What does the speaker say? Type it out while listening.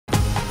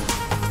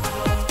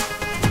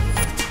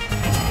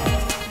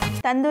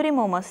తందూరి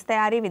మోమోస్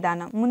తయారీ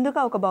విధానం.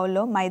 ముందుగా ఒక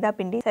బౌల్లో మైదా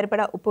పిండి,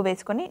 సరిపడా ఉప్పు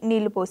వేసుకొని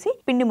నీళ్లు పోసి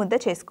పిండి ముద్ద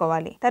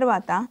చేసుకోవాలి.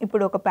 తర్వాత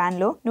ఇప్పుడు ఒక పాన్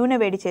లో నూనె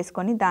వేడి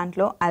చేసుకొని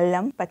దాంట్లో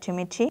అల్లం,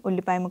 పచ్చిమిర్చి,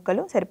 ఉల్లిపాయ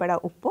ముక్కలు, సరిపడా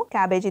ఉప్పు,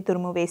 క్యాబేజీ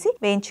తురుము వేసి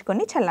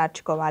వేయించుకొని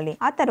చల్లార్చుకోవాలి.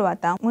 ఆ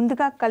తర్వాత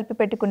ముందుగా కలిపి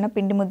పెట్టుకున్న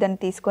పిండి ముద్దను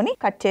తీసుకొని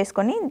కట్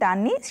చేసుకొని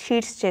దాన్ని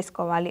షీట్స్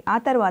చేసుకోవాలి. ఆ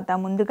తర్వాత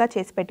ముందుగా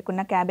చేసి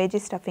పెట్టుకున్న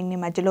క్యాబేజీ స్టఫింగ్ ని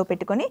మధ్యలో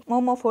పెట్టుకొని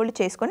మోమో ఫోల్డ్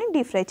చేసుకొని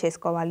డీప్ ఫ్రై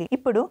చేసుకోవాలి.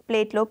 ఇప్పుడు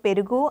ప్లేట్ లో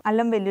పెరుగు,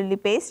 అల్లం వెల్లుల్లి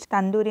పేస్ట్,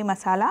 తందూరి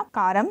మసాలా,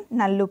 కారం,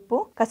 నల్లుప్పు,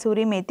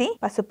 కసూరి మేతి,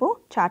 పసుపు,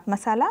 చాట్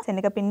మసాలా,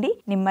 శనగపిండి,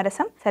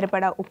 నిమ్మరసం,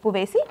 సరిపడా ఉప్పు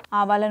వేసి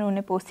ఆవాల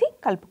నూనె పోసి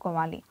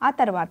కలుపుకోవాలి. ఆ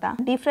తర్వాత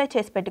డీప్ ఫ్రై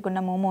చేసి పెట్టుకున్న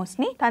మోమోస్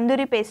ని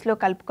తందూరి పేస్ట్ లో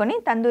కలుపుకొని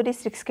తందూరి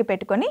స్టిక్స్ కి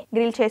పెట్టుకొని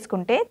గ్రిల్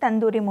చేసుకుంటే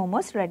తందూరి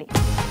మోమోస్ రెడీ.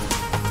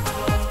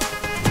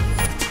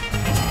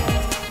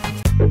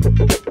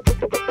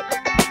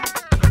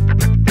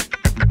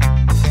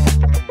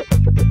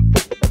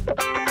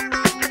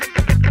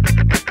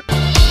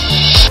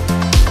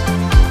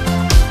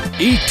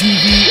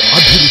 ETV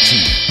అభిరుచి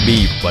మీ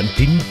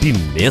వంటింటి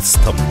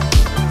నేస్తం.